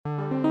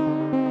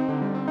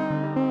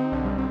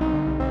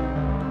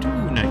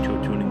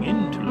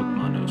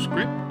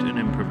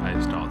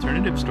an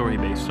alternative story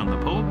based on the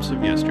pulps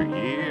of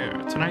yesteryear.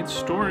 Tonight's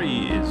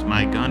story is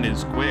My Gun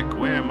is Quick,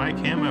 where Mike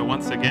Hammer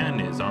once again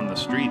is on the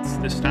streets.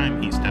 This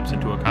time he steps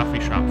into a coffee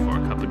shop for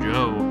a cup of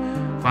joe,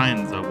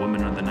 finds a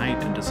woman of the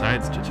night, and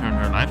decides to turn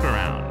her life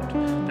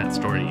around. That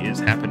story is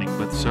happening,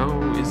 but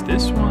so is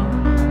this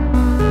one.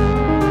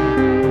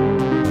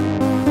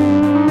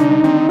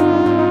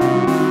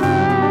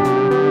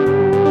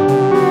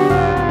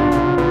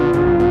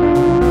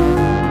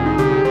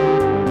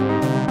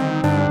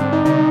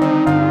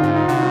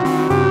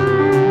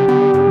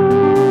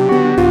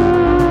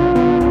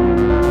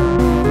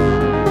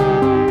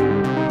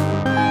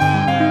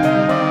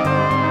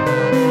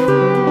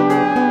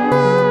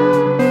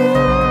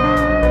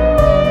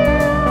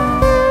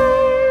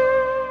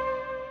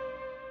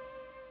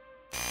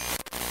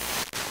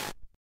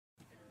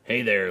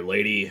 Hey there,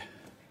 lady.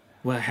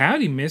 Well,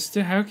 howdy,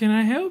 mister. How can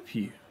I help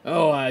you?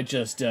 Oh, I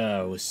just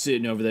was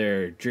sitting over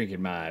there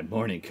drinking my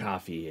morning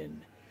coffee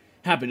and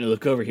happened to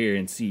look over here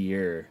and see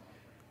your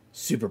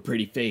super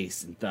pretty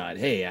face and thought,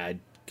 hey, I'd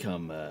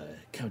come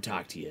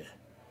talk to you.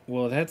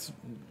 Well, that's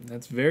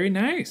very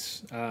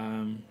nice.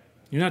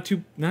 You're not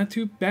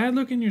too bad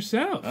looking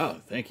yourself.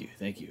 Oh, thank you.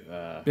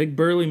 Big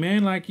burly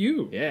man like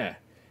you. Yeah.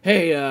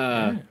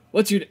 Hey,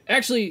 what's your...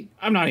 Actually,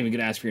 I'm not even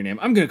going to ask for your name.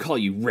 I'm going to call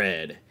you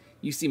Red.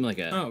 You seem like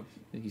a... Oh,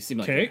 You seem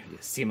like okay. you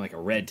seem like a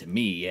Red to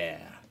me, yeah.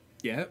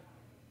 Yep.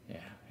 Yeah.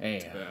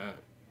 Hey,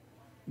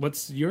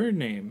 What's your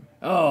name?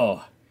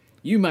 oh,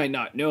 you might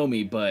not know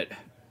me, but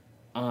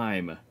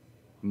I'm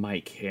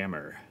Mike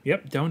Hammer.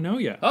 Yep, don't know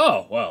yet.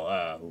 Oh,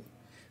 well,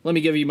 let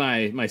me give you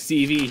my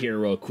CV here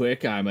real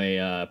quick. I'm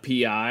a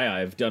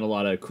PI. I've done a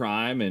lot of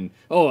crime, and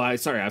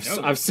I've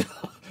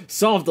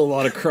solved a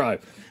lot of crime.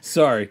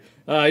 Sorry,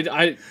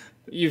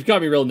 you've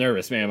got me real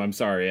nervous, ma'am. I'm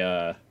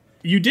sorry.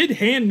 You did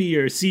hand me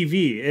your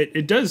CV.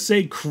 It does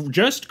say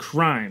just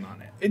crime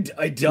on it.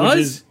 It does? Which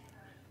is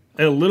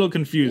a little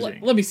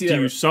confusing. Let me see do that.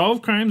 Do you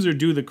solve crimes or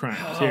do the crimes?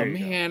 Oh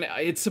man,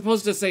 it's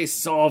supposed to say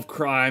solve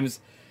crimes.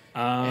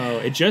 Oh,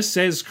 it just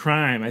says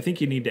crime. I think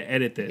you need to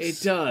edit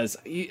this. It does.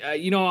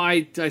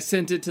 I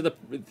sent it to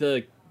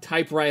the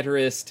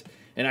typewriterist,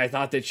 and I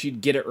thought that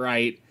she'd get it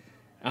right.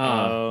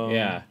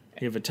 Yeah.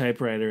 You have a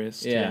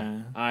typewriterist.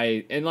 Yeah.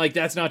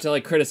 That's not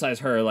to criticize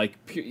her.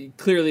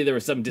 Clearly there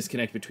was some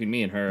disconnect between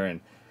me and her, and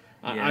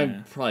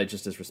I'm probably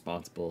just as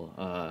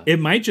responsible. It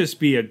might just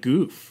be a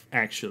goof,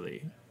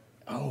 actually.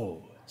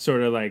 Oh.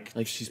 Sort of like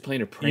She's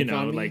playing a prank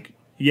on me?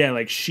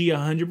 Like she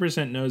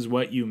 100% knows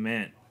what you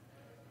meant,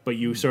 but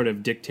you sort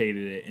of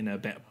dictated it in a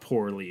bit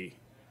poorly,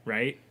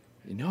 right?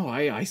 No,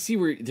 I see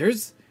where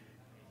there's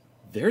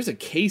a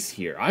case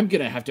here. I'm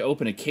going to have to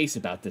open a case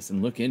about this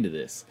and look into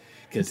this.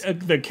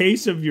 The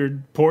case of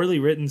your poorly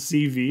written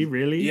CV,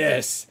 really?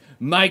 Yes,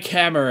 Mike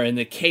Hammer and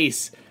the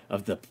case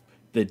of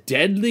the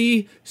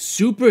deadly,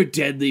 super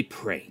deadly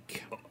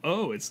prank.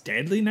 Oh, it's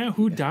deadly now?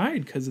 Who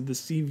died because of the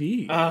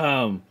CV?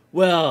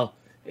 Well,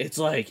 it's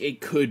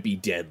it could be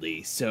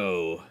deadly,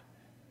 so...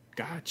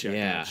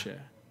 Gotcha.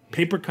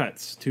 Paper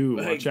cuts, too.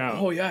 Watch out.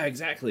 Oh, yeah,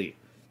 exactly.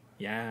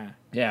 Yeah.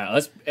 Yeah,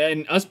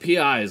 us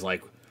PIs,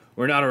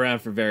 we're not around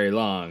for very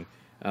long.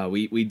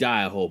 We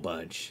die a whole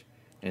bunch.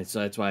 And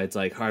so that's why it's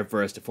hard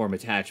for us to form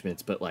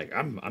attachments, but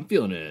I'm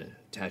feeling an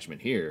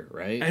attachment here,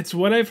 right? That's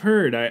what I've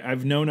heard.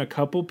 I've known a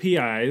couple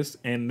PIs,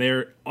 and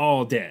they're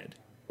all dead.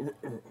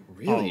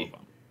 Really? All of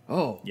them.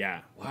 Oh.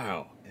 Yeah.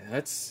 Wow.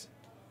 That's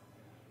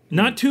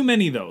not too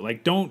many though.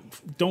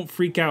 Don't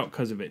freak out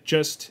because of it.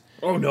 Just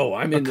oh no,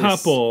 I'm in a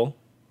couple.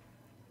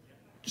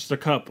 Just a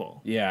couple.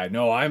 Yeah,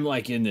 no, I'm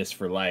in this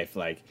for life.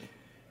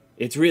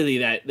 It's really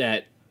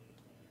that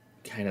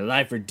kind of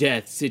life or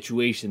death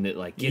situation that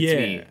gets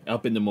me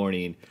up in the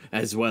morning,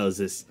 as well as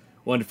this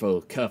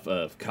wonderful cup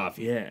of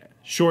coffee. Yeah,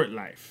 short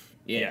life.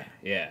 Yeah.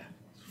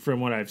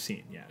 From what I've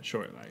seen,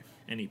 short life.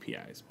 Any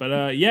PIs, but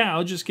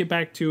I'll just get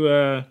back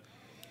to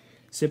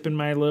sipping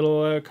my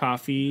little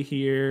coffee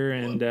here,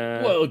 and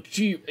well,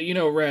 gee,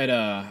 Red.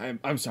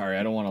 I'm sorry,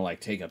 I don't want to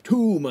take up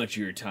too much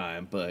of your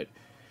time, but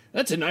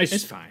that's a nice.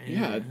 It's fine.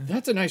 Yeah,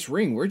 that's a nice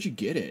ring. Where'd you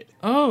get it?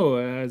 Oh,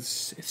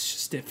 it's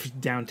just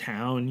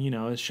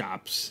downtown,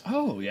 shops.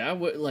 Oh yeah,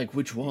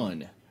 which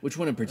one? Which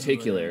one in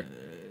particular?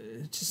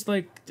 Just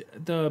the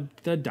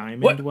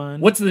Diamond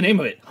one. What's the name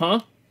of it? Huh?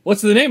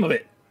 What's the name of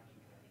it?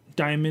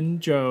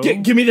 Diamond Joe.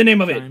 Give me the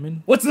name of it.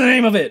 Diamond. What's the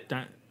name of it?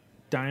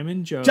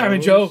 Diamond Joe.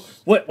 Diamond Joe.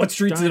 What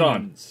street's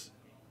Diamonds.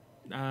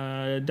 It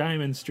on?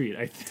 Diamond Street.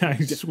 I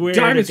swear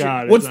Diamond to God.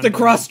 Street. What's the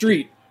cross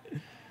street?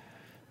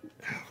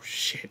 Oh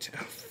shit.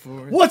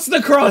 What's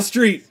the cross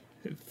street?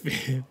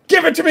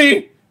 Give it to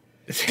me.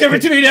 Give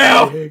it to me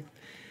now.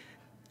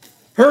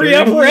 Hurry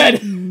up,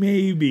 Red.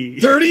 Maybe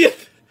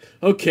 30th.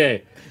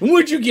 Okay. And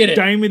where'd you get it?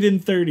 Diamond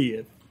and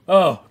 30th.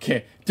 Oh,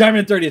 okay.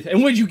 Diamond 30th.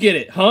 And when'd you get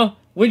it? Huh?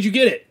 When'd you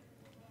get it?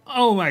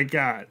 Oh my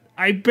God.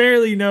 I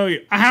barely know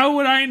you. How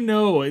would I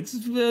know? It's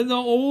the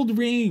old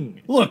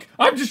ring. Look,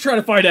 I'm just trying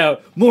to find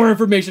out more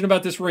information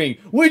about this ring.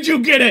 When'd you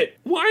get it?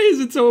 Why is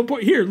it so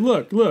important? Here,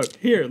 look.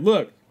 Here,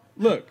 look.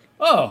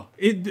 Oh.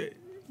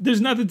 There's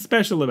nothing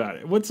special about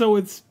it. What's so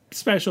it's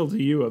special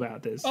to you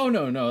about this? Oh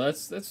no,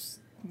 that's a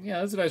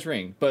nice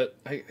ring. But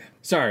I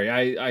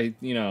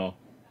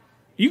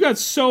You got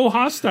so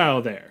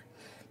hostile there.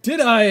 did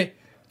I?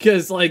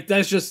 Because like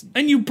that's just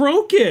And you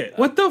broke it.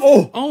 What the?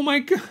 Oh my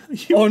god!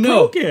 You oh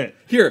no. broke it.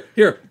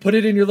 Here, put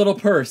it in your little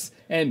purse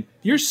and.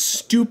 Your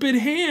stupid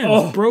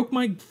hands broke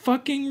my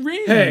fucking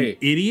ring. Hey,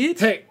 you idiot!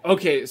 Hey,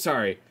 okay,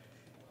 sorry.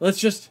 Let's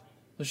just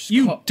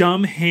you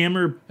dumb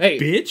hammer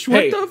bitch!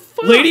 What the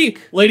fuck,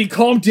 lady?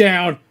 Calm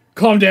down,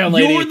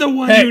 lady. You're the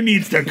one who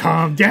needs to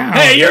calm down.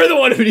 Hey, you're the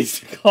one who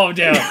needs to calm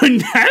down.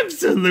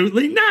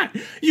 Absolutely not.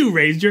 You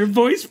raised your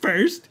voice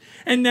first,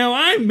 and now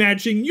I'm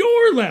matching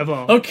your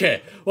level.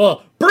 Okay,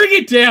 well, bring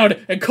it down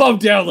and calm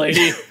down,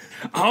 lady.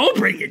 I'll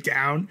bring it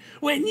down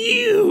when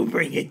you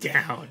bring it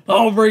down.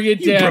 I'll bring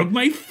it down. You broke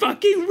my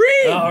fucking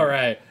ring. All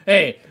right.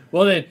 Hey,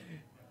 well then,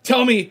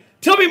 tell me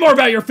more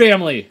about your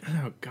family.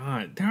 Oh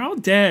God, they're all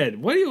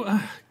dead. What do you?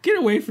 Get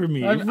away from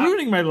me! You're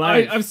ruining my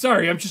life. I'm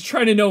sorry. I'm just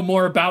trying to know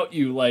more about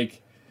you.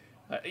 Like,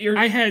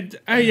 I had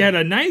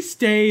a nice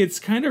day. It's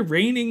kind of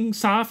raining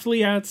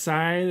softly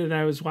outside, and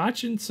I was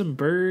watching some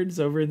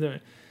birds over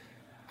the.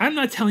 I'm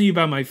not telling you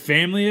about my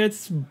family.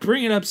 It's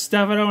bringing up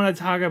stuff I don't want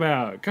to talk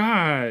about.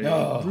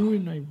 God,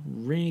 ruined my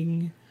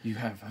ring. You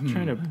have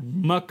trying to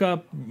muck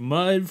up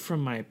mud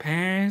from my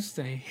past.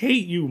 I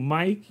hate you,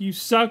 Mike. You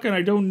suck, and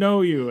I don't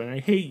know you, and I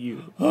hate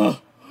you.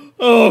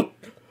 Oh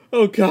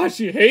gosh,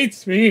 he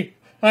hates me.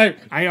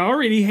 I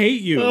already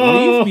hate you.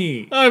 Leave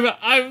me.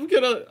 I'm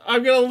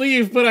gonna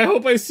leave, but I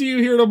hope I see you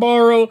here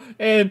tomorrow,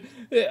 and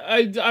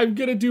I'm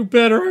gonna do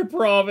better. I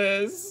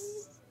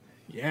promise.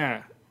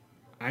 Yeah.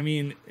 I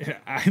mean,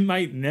 I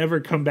might never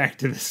come back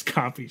to this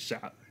coffee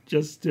shop,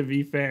 just to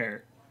be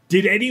fair.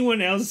 Did anyone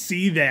else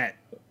see that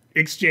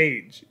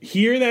exchange?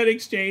 Hear that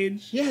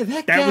exchange? Yeah,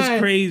 that was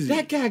crazy.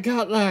 That guy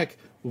got, like,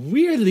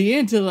 weirdly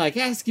into, like,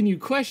 asking you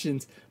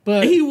questions,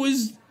 but... He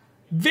was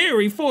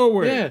very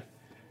forward. Yeah.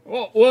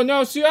 Well,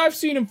 no, see, I've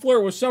seen him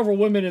flirt with several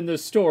women in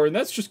this store, and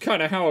that's just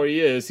kind of how he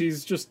is.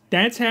 He's just...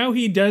 That's how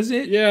he does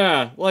it?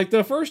 Yeah. Like,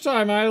 the first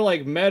time I,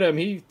 like, met him,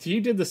 he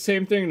did the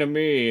same thing to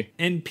me.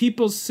 And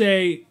people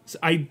say...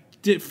 I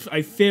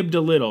fibbed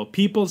a little.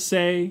 People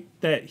say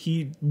that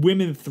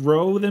women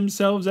throw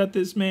themselves at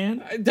this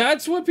man.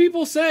 That's what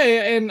people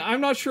say, and I'm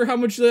not sure how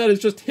much of that is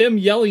just him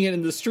yelling it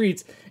in the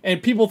streets,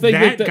 and people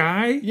think that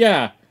guy?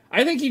 Yeah.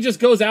 I think he just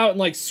goes out and,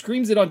 like,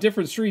 screams it on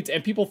different streets,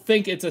 and people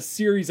think it's a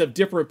series of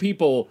different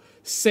people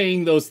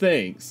saying those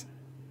things.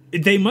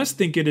 They must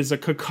think it is a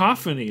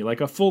cacophony,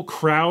 like a full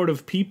crowd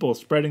of people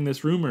spreading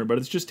this rumor, but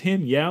it's just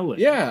him yelling.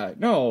 Yeah,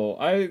 no,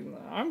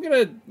 I'm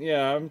gonna,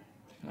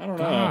 I don't know.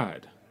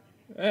 God.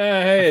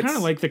 Hey, I kind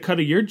of like the cut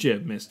of your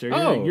jib, mister.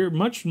 Oh. You're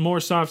much more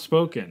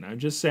soft-spoken. I'm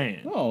just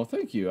saying. Oh,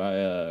 thank you.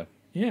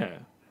 Yeah.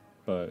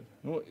 But...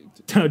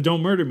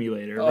 Don't murder me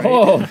later, right?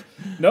 Oh,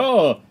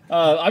 no.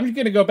 I'm just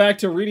going to go back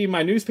to reading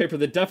my newspaper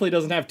that definitely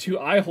doesn't have 2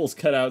 eye holes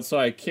cut out, so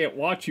I can't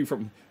watch you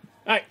from...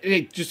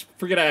 Hey, just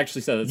forget I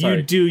actually said that. Sorry.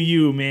 You do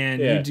you, man.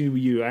 Yeah. You do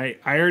you. I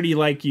already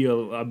like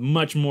you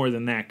much more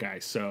than that guy,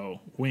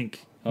 so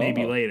wink.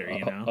 Maybe later,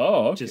 you know?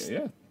 Oh, okay, just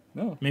yeah.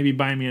 No. Maybe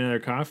buy me another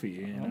coffee,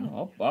 you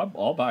know?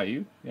 I'll buy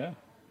you, yeah.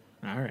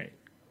 All right.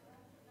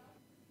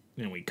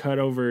 And we cut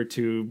over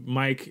to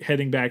Mike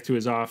heading back to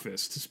his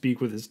office to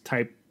speak with his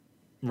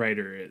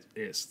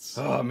typewriterists.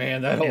 Oh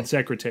man, and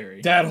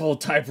secretary. That whole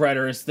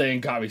typewriterist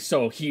thing got me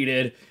so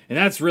heated, and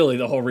that's really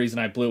the whole reason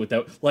I blew it.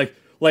 That like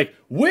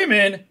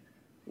women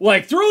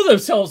like throw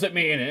themselves at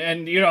me,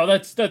 and you know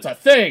that's a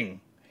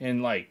thing,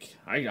 and like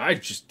I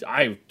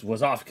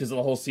was off because of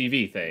the whole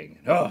CV thing.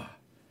 Oh,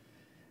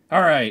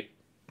 all right,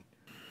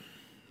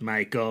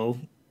 Michael.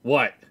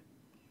 What?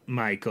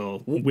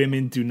 Michael,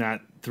 women do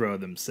not throw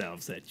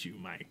themselves at you,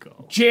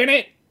 Michael.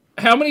 Janet,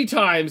 how many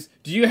times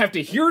do you have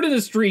to hear it in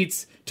the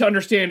streets to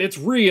understand it's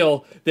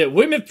real that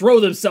women throw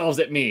themselves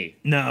at me?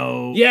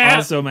 No. Yeah.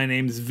 Also, my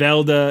name's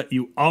Velda.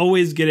 You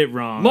always get it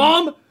wrong.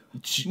 Mom,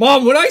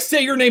 when I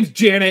say your name's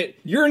Janet,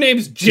 your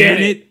name's Janet.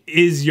 Janet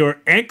is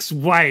your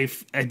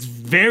ex-wife. It's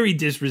very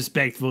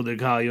disrespectful to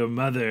call your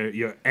mother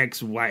your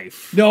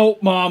ex-wife. No,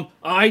 Mom,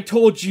 I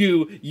told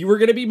you were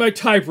going to be my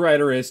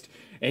typewriterist,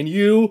 and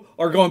you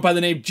are going by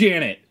the name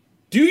Janet.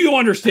 Do you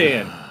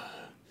understand?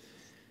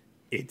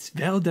 It's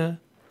Velda.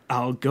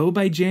 I'll go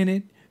by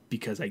Janet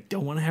because I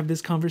don't want to have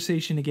this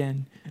conversation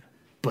again.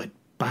 But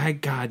by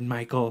God,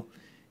 Michael,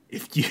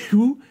 if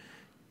you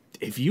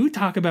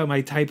talk about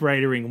my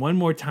typewritering one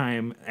more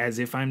time as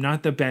if I'm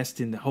not the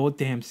best in the whole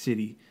damn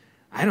city,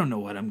 I don't know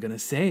what I'm going to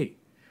say.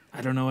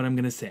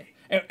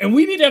 And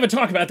we need to have a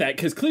talk about that,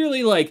 because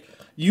clearly, like,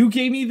 you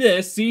gave me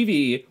this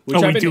CV.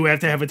 Which we do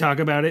have to have a talk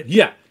about it?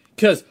 Yeah,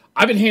 because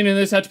I've been handing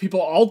this out to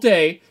people all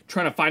day,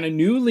 trying to find a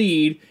new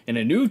lead and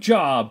a new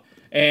job,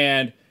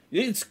 and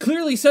it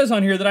clearly says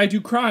on here that I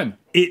do crime.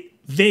 It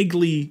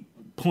vaguely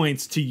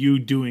points to you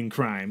doing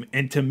crime,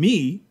 and to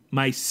me,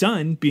 my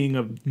son being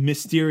a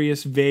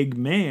mysterious, vague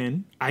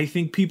man, I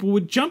think people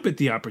would jump at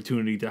the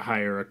opportunity to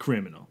hire a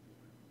criminal.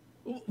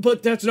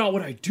 But that's not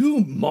what I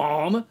do,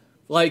 Mom.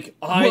 Like,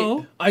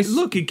 Well,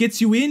 look, it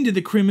gets you into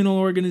the criminal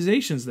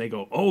organizations. They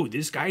go, oh,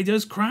 this guy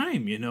does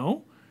crime, you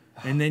know?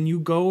 And then you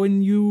go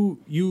and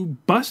you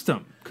bust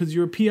him because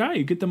you're a PI.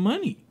 You get the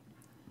money.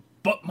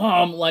 But,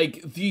 Mom,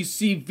 like, these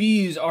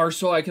CVs are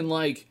so I can,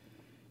 like,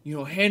 you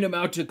know, hand them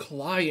out to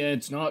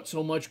clients, not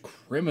so much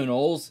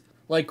criminals.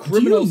 Like,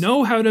 criminals... Do you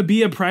know how to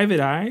be a private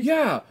eye?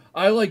 Yeah,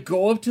 I, like,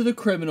 go up to the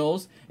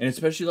criminals, and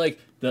especially, like,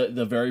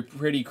 the very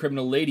pretty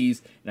criminal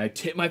ladies, and I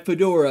tip my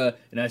fedora,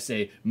 and I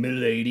say,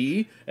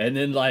 "Milady," and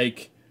then,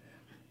 like...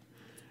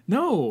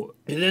 No.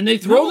 And then they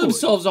throw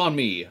themselves on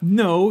me.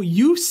 No,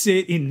 you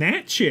sit in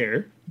that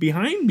chair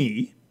behind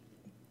me.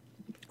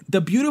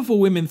 The beautiful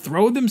women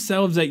throw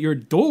themselves at your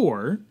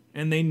door,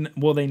 and they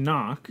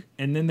knock,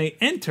 and then they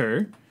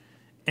enter,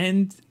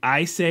 and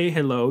I say,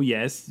 hello,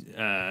 yes,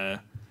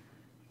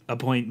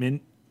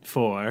 appointment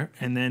for,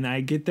 and then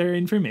I get their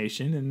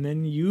information, and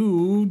then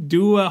you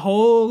do a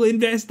whole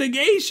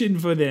investigation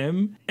for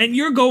them, and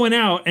you're going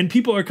out, and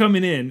people are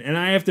coming in, and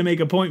I have to make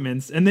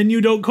appointments, and then you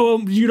don't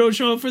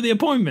show up for the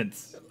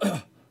appointments.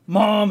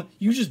 Mom,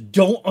 you just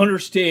don't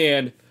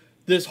understand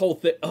this whole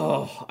thing.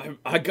 Oh,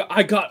 I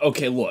got.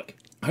 Okay, look,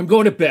 I'm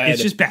going to bed.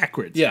 It's just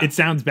backwards. Yeah, it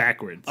sounds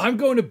backwards. I'm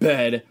going to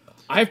bed.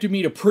 I have to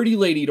meet a pretty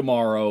lady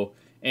tomorrow,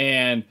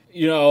 and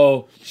you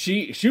know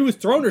she was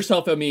throwing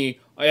herself at me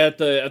at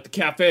the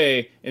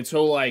cafe, and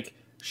so like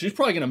she's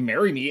probably gonna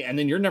marry me, and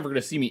then you're never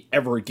gonna see me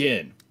ever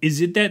again. Is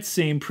it that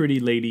same pretty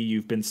lady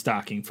you've been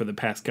stalking for the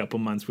past couple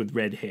months with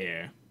red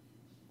hair?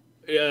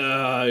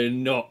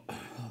 No.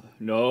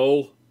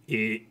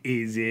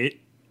 Is it,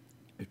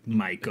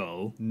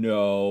 Michael?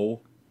 No.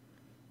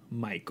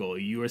 Michael,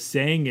 you are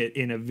saying it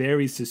in a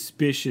very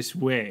suspicious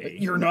way.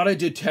 You're not a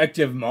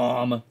detective,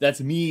 Mom.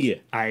 That's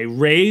me. I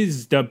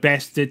raised the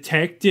best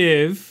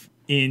detective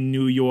in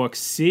New York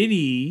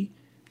City.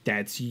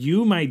 That's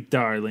you, my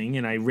darling,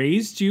 and I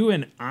raised you,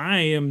 and I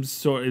am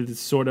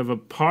sort of a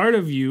part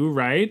of you,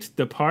 right?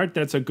 The part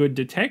that's a good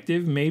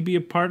detective may be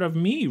a part of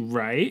me,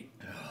 right?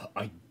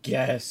 I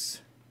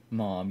guess,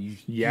 Mom.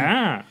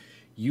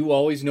 You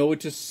always know what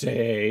to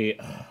say.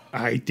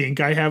 I think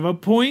I have a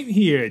point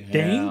here. Yeah,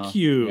 thank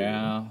you.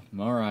 Yeah,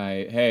 all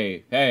right.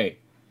 Hey.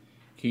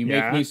 Can you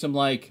make me some,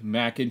 like,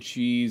 mac and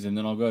cheese, and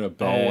then I'll go to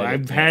bed? Oh,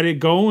 I've had it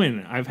going.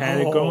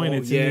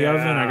 It's in the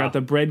oven. I got the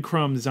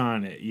breadcrumbs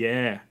on it.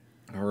 Yeah.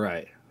 All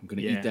right. I'm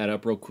going to eat that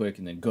up real quick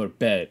and then go to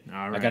bed.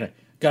 All right. I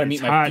gotta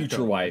meet my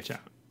future wife.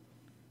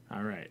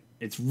 All right.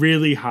 It's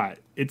really hot.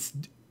 It's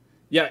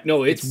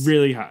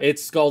really hot.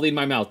 It's scalding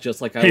my mouth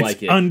just like I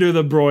like it. It's under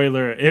the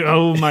broiler.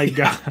 Oh my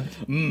God.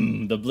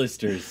 The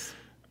blisters.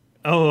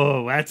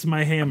 Oh, that's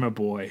my hammer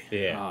boy.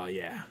 Yeah. Oh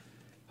yeah.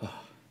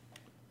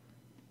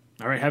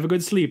 All right, have a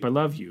good sleep. I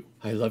love you.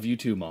 I love you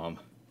too, Mom.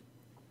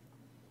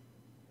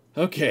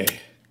 Okay.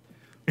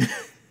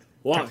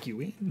 Tuck you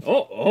in.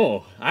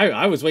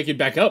 I was waking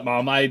back up,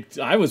 Mom. I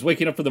was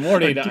waking up for the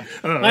morning.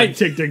 I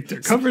take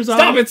the covers off.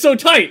 Stop! It's so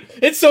tight.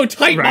 It's so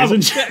tight, Rise Mom.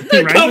 And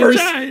the rise covers.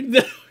 And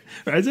shine.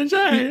 Rise and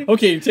shine.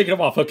 Okay, take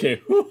them off.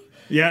 Okay.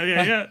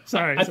 Yeah.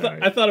 Sorry. I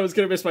thought I was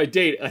gonna miss my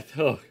date.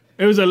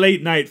 It was a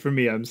late night for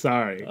me. I'm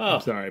sorry. I'm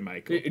sorry,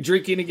 Michael.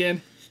 Drinking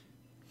again?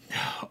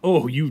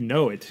 Oh, you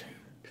know it.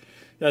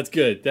 That's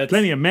good. That's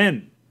plenty of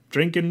men.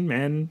 Drinking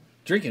men.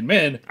 Drinking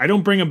men? I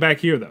don't bring them back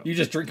here, though. You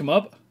just drink them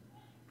up?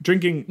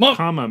 Drinking,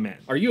 men.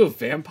 Are you a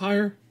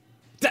vampire?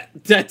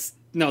 That's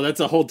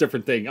a whole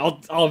different thing.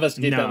 I'll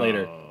investigate that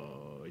later.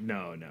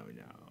 No.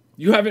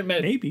 You haven't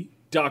met maybe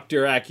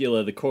Dr.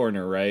 Acula, the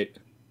coroner, right?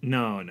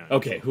 No.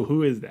 Okay,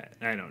 who is that?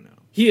 I don't know.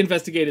 He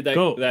investigated that.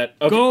 Go. That.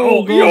 Okay.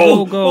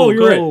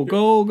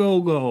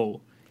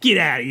 Go. Get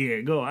out of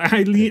here. Go.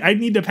 I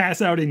need to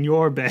pass out in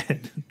your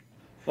bed.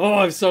 Oh,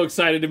 I'm so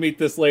excited to meet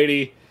this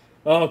lady.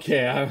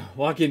 Okay, I'm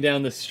walking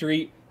down the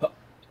street.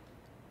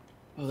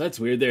 Oh, that's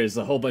weird. There's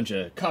a whole bunch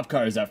of cop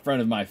cars out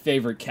front of my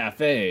favorite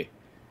cafe.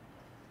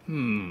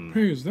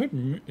 Hey, is that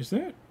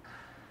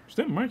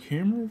Mike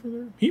Hammer over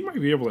there? He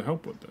might be able to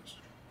help with this.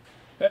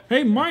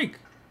 Hey, Mike.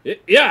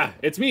 Yeah,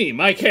 it's me,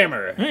 Mike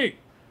Hammer.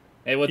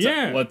 Hey, what's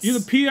up? You're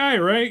the PI,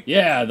 right?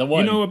 Yeah, the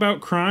one. You know about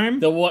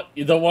crime? The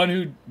one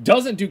who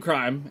doesn't do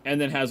crime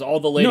and then has all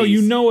the ladies. No,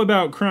 you know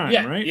about crime,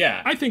 right?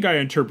 Yeah. I think I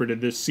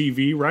interpreted this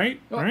CV right,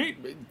 right?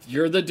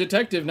 You're the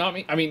detective, not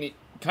me. I mean,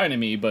 kind of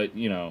me, but,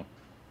 you know.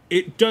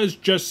 It does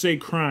just say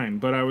crime,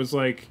 but I was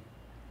like,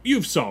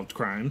 you've solved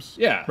crimes.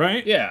 Yeah.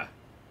 Right? Yeah.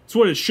 It's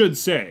what it should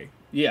say.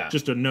 Yeah.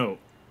 Just a note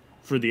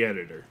for the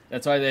editor.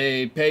 That's why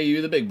they pay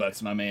you the big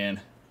bucks, my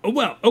man. Oh,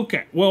 well,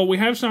 okay. Well, we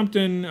have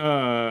something.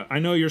 I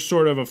know you're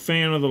sort of a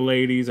fan of the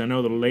ladies. I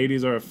know the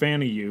ladies are a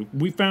fan of you.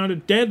 We found a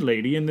dead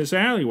lady in this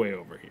alleyway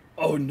over here.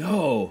 Oh,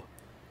 no.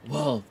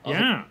 Well,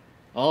 yeah.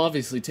 I'll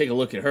obviously take a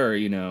look at her,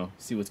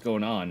 see what's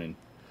going on. And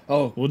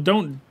well,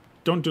 don't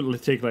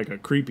take like a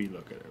creepy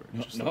look at her.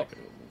 No.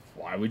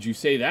 Why would you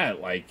say that?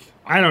 Like,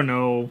 I don't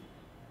know.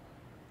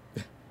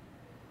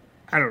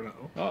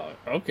 Oh,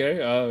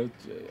 okay.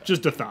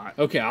 Just a thought.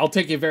 Okay, I'll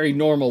take a very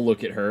normal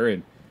look at her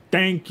and.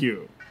 Thank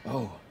you.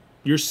 Oh.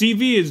 Your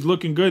CV is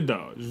looking good,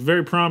 though. It's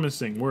very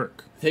promising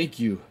work. Thank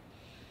you.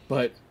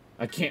 But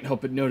I can't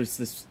help but notice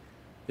this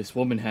this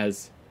woman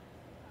has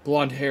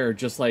blonde hair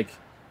just like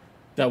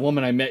that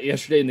woman I met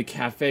yesterday in the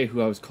cafe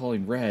who I was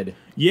calling Red.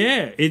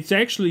 Yeah, it's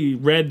actually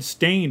red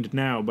stained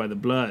now by the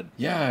blood.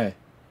 Yeah,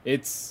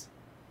 it's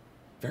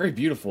very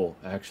beautiful,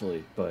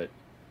 actually, but...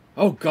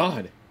 Oh,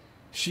 God!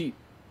 I'm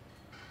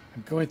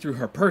going through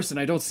her purse and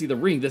I don't see the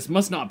ring. This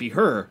must not be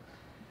her.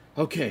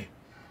 Okay,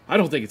 I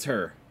don't think it's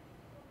her.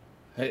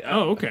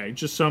 Okay.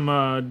 Just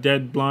some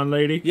dead blonde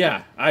lady?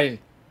 Yeah,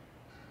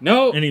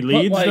 No. Any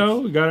leads,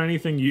 though? Got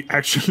anything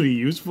actually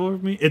useful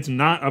for me? It's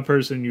not a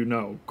person you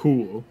know.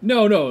 Cool.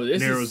 No.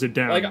 This narrows it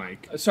down,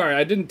 Mike. Sorry,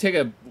 I didn't take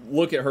a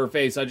look at her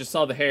face. I just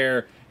saw the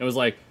hair and was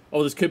like,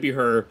 oh, this could be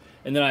her.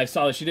 And then I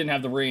saw that she didn't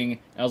have the ring.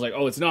 And I was like,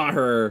 oh, it's not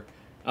her.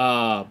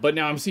 But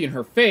now I'm seeing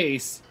her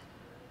face.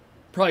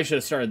 Probably should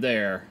have started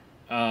there.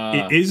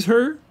 It is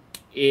her?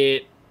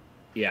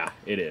 Yeah,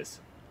 it is.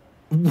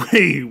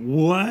 Wait,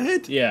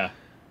 what? Yeah.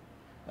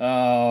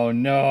 Oh,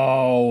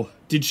 no.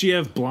 Did she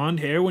have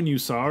blonde hair when you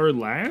saw her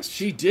last?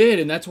 She did,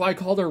 and that's why I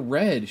called her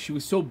Red. She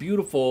was so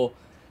beautiful,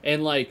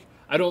 and, like,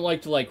 I don't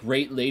like to, like,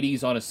 rate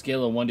ladies on a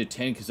scale of 1 to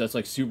 10, because that's,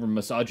 like, super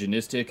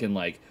misogynistic and,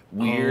 like,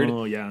 weird.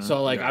 Oh, yeah.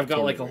 So, like, Yeah, I've got,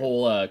 totally like, a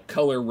whole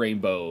color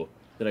rainbow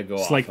that I go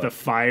off It's like of. the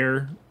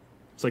fire.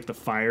 It's like the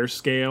fire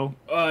scale.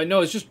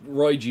 No, it's just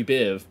Roy G.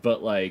 Biv,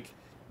 but, like,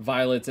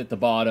 violet's at the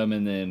bottom,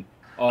 and then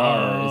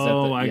R is at the...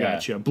 Oh, I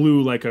gotcha.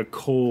 Blue like a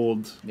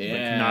cold, Yeah.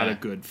 like not a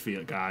good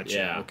feel. Gotcha.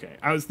 Yeah. Okay.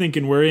 I was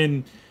thinking we're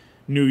in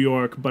New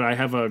York, but I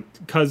have a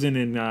cousin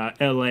in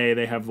L.A.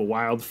 They have a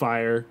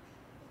wildfire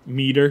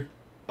meter.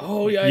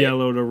 Oh, yeah.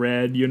 Yellow to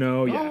red, you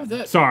know?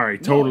 Yeah. Sorry,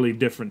 totally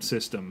different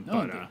system.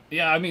 No, but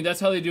yeah, I mean, that's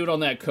how they do it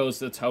on that coast.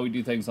 That's how we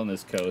do things on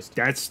this coast.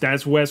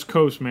 that's West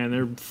Coast, man.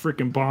 They're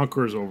freaking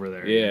bonkers over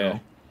there. Yeah. You know?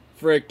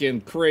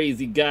 Freaking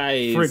crazy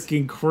guys.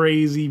 Freaking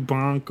crazy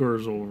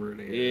bonkers over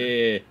there.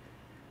 Yeah.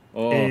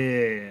 Oh.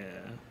 Yeah.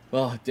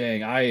 Oh,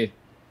 dang.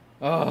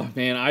 Oh,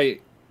 man,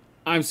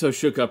 I'm so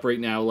shook up right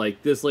now.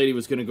 Like, this lady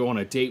was going to go on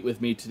a date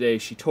with me today.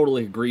 She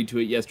totally agreed to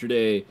it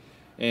yesterday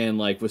and,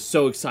 like, was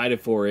so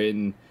excited for it.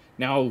 And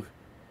now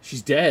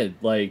she's dead.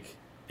 Like,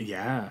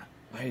 Yeah.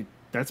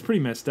 That's pretty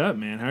messed up,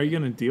 man. How are you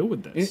going to deal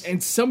with this?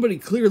 and somebody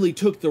clearly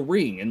took the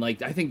ring. And,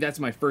 like, I think that's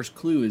my first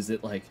clue is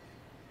that, like,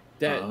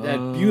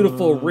 that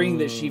beautiful ring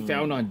that she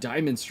found on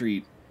Diamond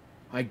Street.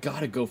 I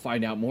gotta go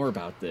find out more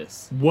about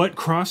this. What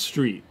cross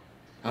street?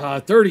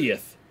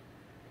 30th.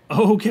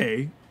 Oh,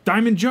 okay.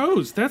 Diamond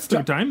Joe's. That's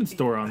the diamond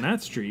store on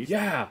that street.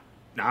 Yeah.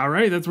 All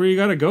right, that's where you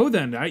gotta go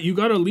then. You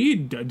got a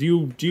lead.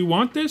 Do you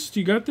want this? Do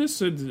you got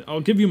this?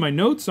 I'll give you my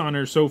notes on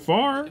her so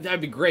far.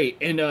 That'd be great.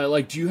 And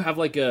like, do you have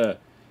like a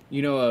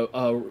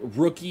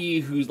rookie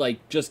who's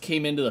like just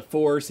came into the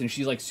force and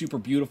she's like super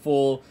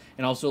beautiful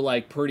and also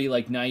like pretty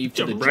like naive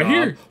to the Right job?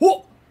 here.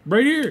 Whoa!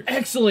 Right here.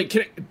 Excellent.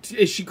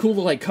 Is she cool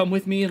to like come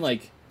with me and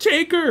like?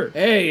 Take her.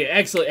 Hey,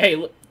 excellent.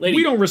 Hey, lady.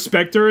 We don't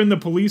respect her in the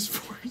police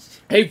force.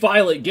 Hey,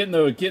 Violet, get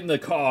in the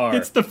car.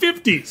 It's the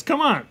 50s.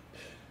 Come on.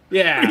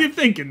 Yeah. What are you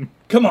thinking?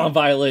 Come on,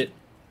 Violet.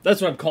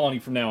 That's what I'm calling you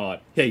from now on.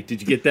 Hey, did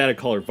you get that? I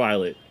call her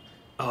Violet.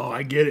 Oh,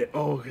 I get it.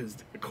 Oh, it's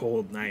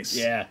cold. Nice.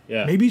 Yeah.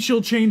 Maybe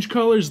she'll change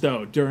colors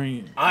though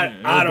during.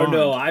 I don't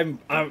know. I'm.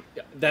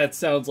 That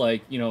sounds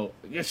like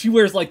she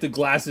wears like the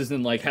glasses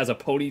and like has a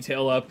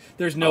ponytail up.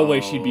 There's no way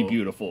she'd be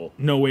beautiful.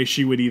 No way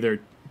she would either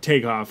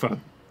take off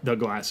the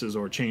glasses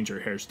or change her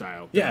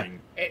hairstyle. Yeah,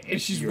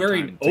 and she's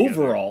wearing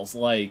overalls.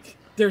 Like,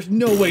 there's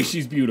no way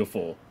she's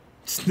beautiful.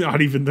 It's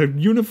not even the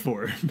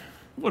uniform.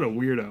 What a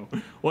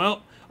weirdo.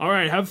 Well, all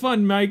right. Have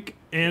fun, Mike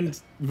and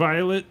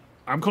Violet.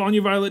 I'm calling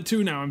you Violet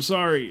too now. I'm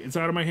sorry. It's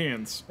out of my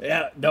hands.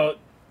 Yeah. No.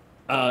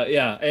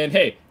 Yeah. And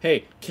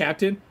hey,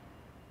 Captain.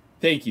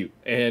 Thank you.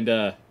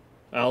 And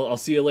I'll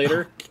see you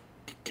later.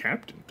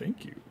 Captain,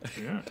 thank you.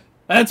 Yeah.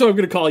 That's what I'm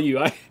gonna call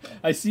you.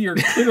 I see you're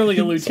clearly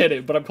a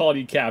lieutenant, but I'm calling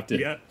you Captain.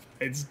 Yeah.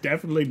 It's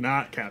definitely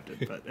not Captain,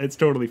 but it's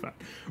totally fine.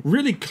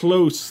 Really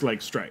close,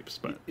 like stripes,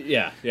 but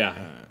yeah.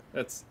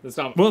 That's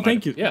not. Well,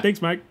 thank you. Yeah.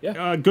 Thanks, Mike.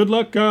 Yeah. Good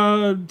luck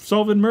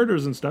solving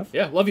murders and stuff.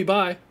 Yeah. Love you.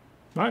 Bye.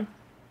 Bye.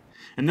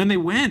 And then they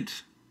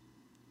went.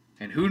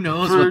 And who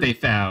knows what they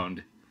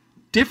found?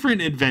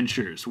 Different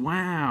adventures.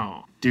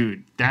 Wow,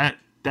 dude, that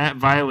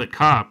Violet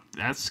cop.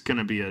 That's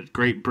gonna be a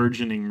great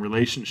burgeoning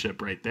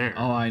relationship right there.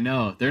 Oh, I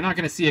know. They're not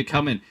gonna see it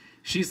coming.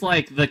 She's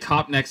like the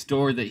cop next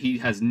door that he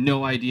has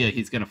no idea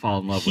he's gonna fall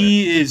in love with.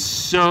 He is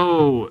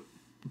so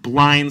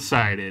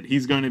blindsided.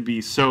 He's going to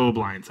be so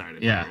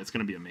blindsided. Yeah. It's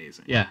going to be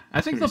amazing. Yeah,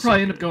 I think they'll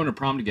probably end up going to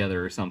prom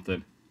together or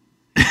something.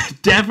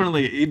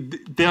 Definitely.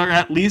 They're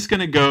at least going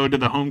to go to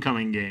the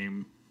homecoming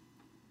game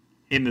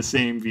in the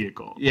same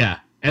vehicle. Yeah,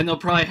 and they'll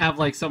probably have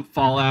like some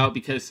fallout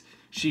because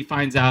she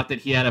finds out that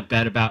he had a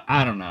bet about,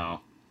 I don't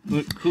know.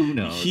 Who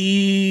knows?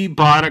 He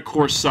bought a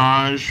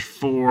corsage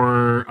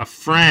for a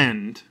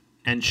friend,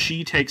 and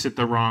she takes it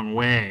the wrong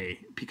way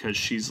because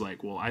she's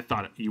like, well, I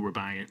thought you were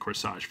buying a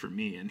corsage for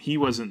me. And she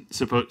wasn't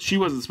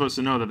supposed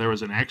to know that there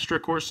was an extra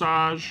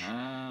corsage,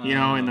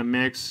 in the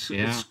mix.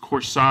 Yeah. It's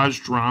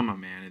corsage drama,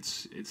 man.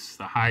 It's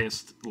the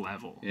highest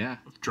level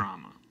of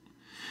drama.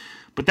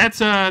 But that's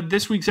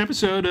this week's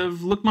episode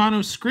of Look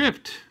Mono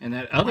Script. And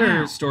that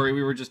other story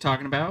we were just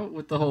talking about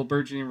with the whole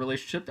burgeoning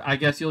relationship, I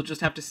guess you'll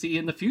just have to see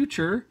in the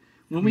future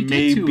when we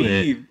get to it.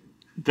 Maybe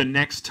the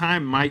next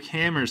time Mike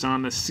Hammer's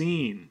on the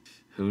scene.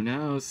 Who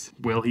knows?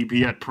 Will he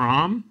be at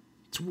prom?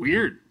 It's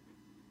weird.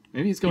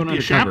 Maybe he's going He'd be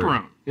a undercover.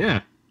 chaperone.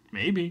 Yeah.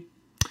 Maybe.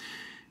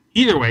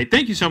 Either way,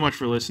 thank you so much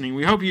for listening.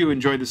 We hope you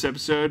enjoyed this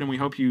episode, and we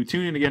hope you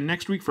tune in again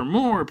next week for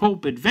more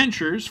pulp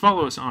adventures.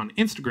 Follow us on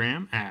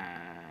Instagram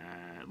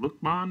at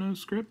Look Mono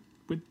Script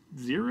with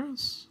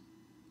zeros?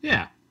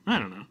 Yeah. I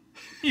don't know.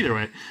 Either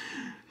way,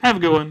 have a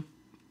good one.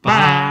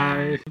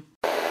 Bye. Bye.